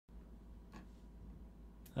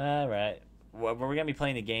All right. Well, we're gonna be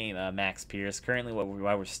playing the game Max Pierce. Currently,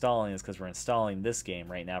 why we're stalling is because we're installing this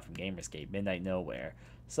game right now from Gamerscape, Midnight Nowhere.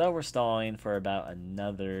 So we're stalling for about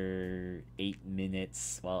another 8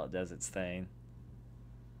 minutes while it does its thing.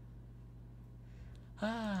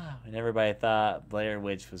 And everybody thought Blair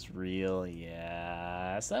Witch was real,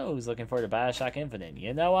 yeah. So who's looking forward to Bioshock Infinite?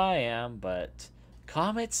 You know I am, but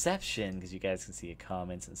Commentception, because you guys can see the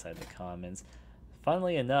comments inside the comments.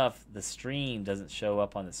 Funnily enough, the stream doesn't show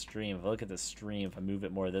up on the stream. If I look at the stream, if I move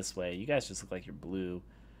it more this way, you guys just look like you're blue.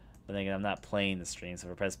 But then again, I'm not playing the stream, so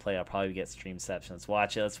if I press play, I'll probably get Streamception. Let's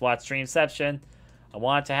watch it. Let's watch Streamception. I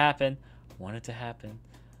want it to happen. I want it to happen.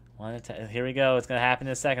 Here we go. It's going to happen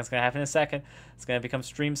in a second. It's going to happen in a second. It's going to become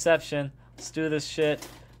Streamception. Let's do this shit.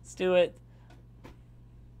 Let's do it.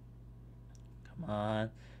 Come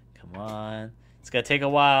on. Come on. It's going to take a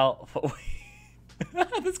while.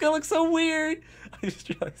 This is going to look so weird. I just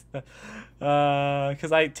realized that.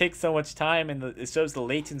 Because I take so much time, and it shows the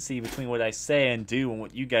latency between what I say and do and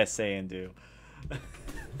what you guys say and do.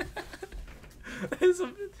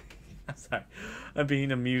 I'm sorry. I'm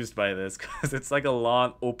being amused by this because it's like a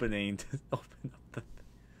long opening to open up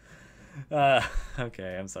the...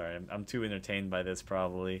 okay, I'm sorry. I'm too entertained by this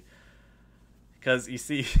probably. Because you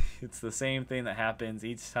see, it's the same thing that happens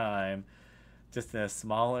each time. Just in a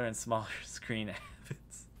smaller and smaller screen it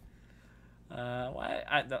happens.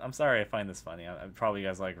 I'm sorry I find this funny. I'm probably you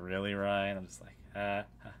guys like, really, Ryan? I'm just like,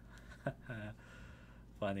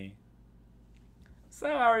 funny. So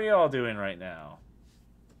how are you all doing right now?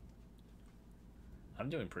 I'm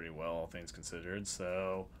doing pretty well, all things considered,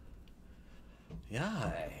 so...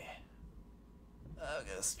 Yeah. I'm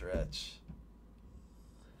gonna stretch.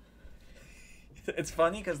 It's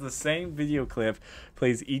funny because the same video clip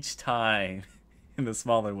plays each time in the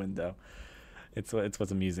smaller window. It's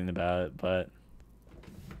what's amusing about it, but...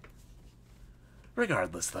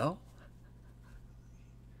 Regardless, though.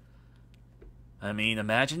 I mean,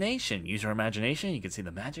 imagination. Use your imagination, you can see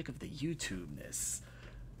the magic of the YouTube-ness.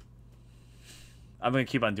 I'm going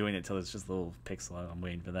to keep on doing it until it's just a little pixel. I'm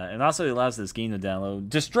waiting for that. And also it allows this game to download.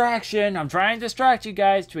 Distraction! I'm trying to distract you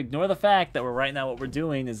guys to ignore the fact that right now what we're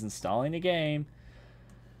doing is installing a game.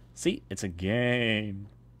 See? It's a game.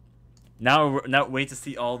 Now wait to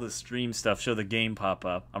see all the stream stuff. Show the game pop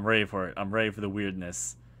up. I'm ready for it. I'm ready for the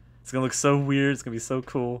weirdness. It's going to look so weird. It's going to be so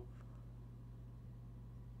cool.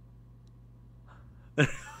 This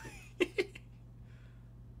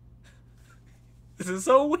is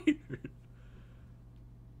so weird.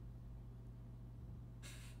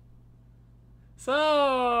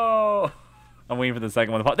 So, I'm waiting for the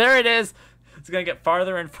second one to pop. There it is. It's gonna get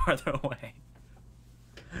farther and farther away.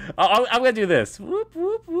 I'm gonna do this. Whoop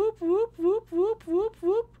whoop whoop whoop whoop whoop whoop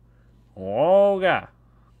whoop. Oh god.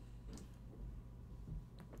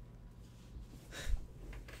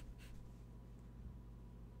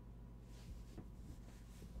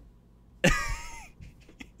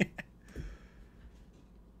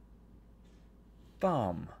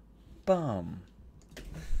 Bum, bum.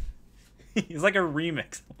 He's like a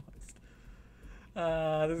remix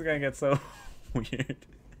almost. This is gonna get so weird.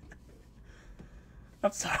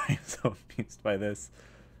 I'm sorry, I'm so amused by this.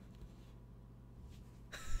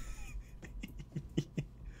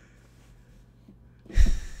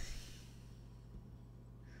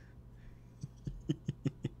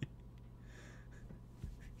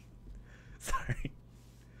 Sorry.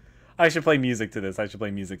 I should play music to this.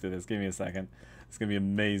 Give me a second. It's gonna be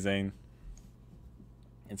amazing.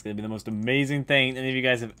 It's going to be the most amazing thing any of you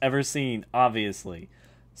guys have ever seen, obviously.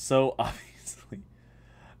 So, obviously.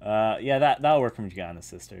 Yeah, that'll work from Gianna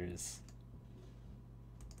Sisters.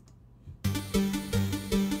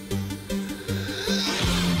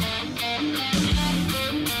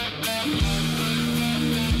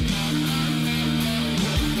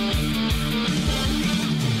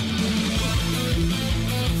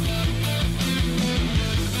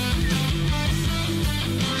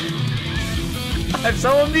 I'm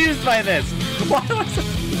so amused by this. Why am I so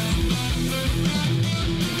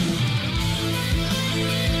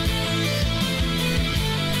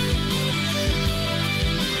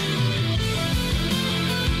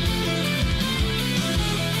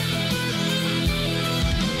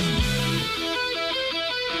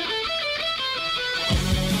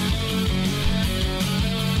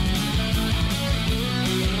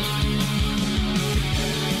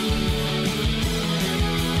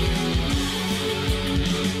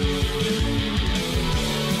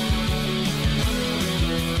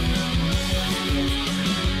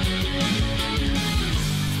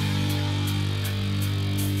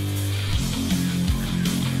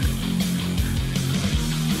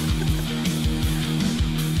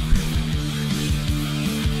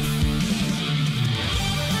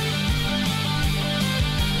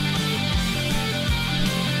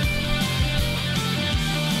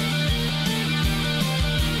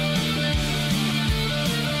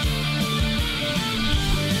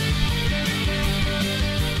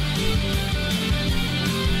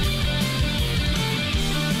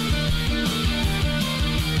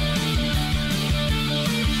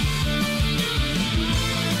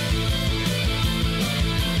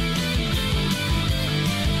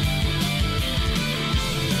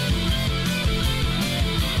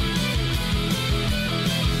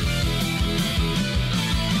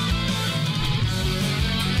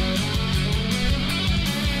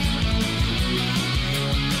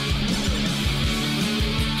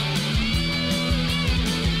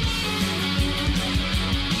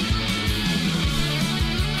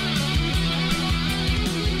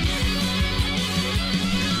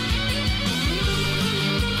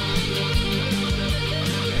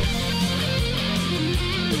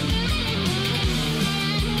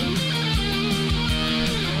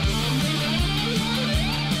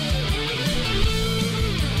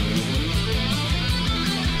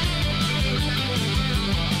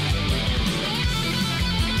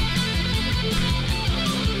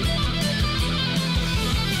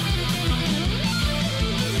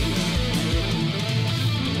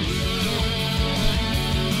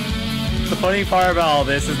funny part about all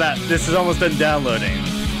this is that this is almost done downloading.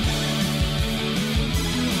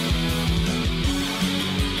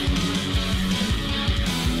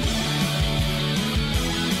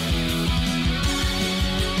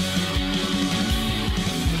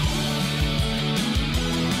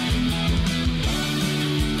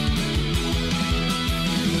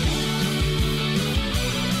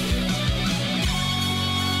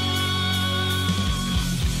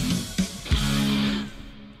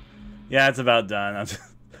 Yeah, it's about done.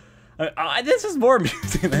 This is more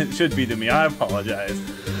amusing than it should be to me. I apologize.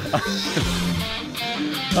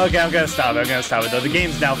 Okay, I'm gonna stop it. I'm gonna stop it though. The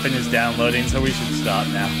game's now finished downloading, so we should stop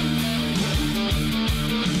now.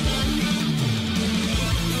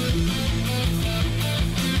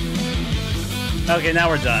 Okay, now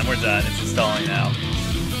we're done. We're done. It's installing now.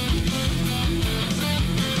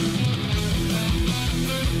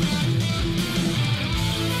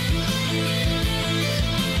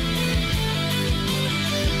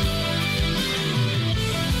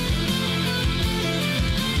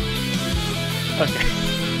 Okay.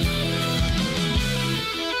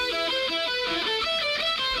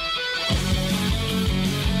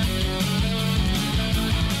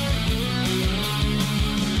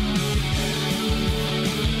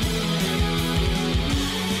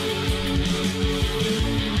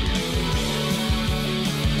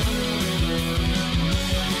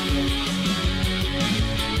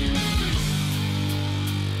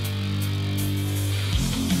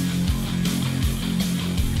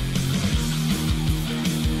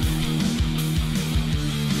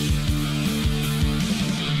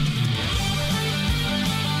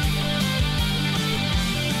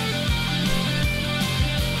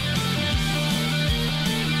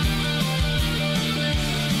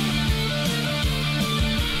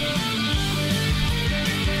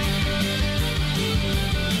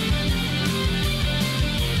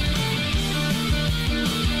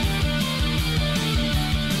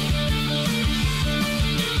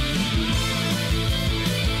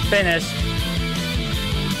 Finished.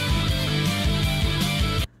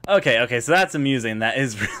 Okay, so that's amusing. That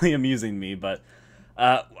is really amusing me, but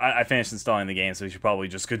I finished installing the game, so we should probably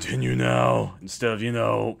just continue now instead of, you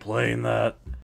know, playing that.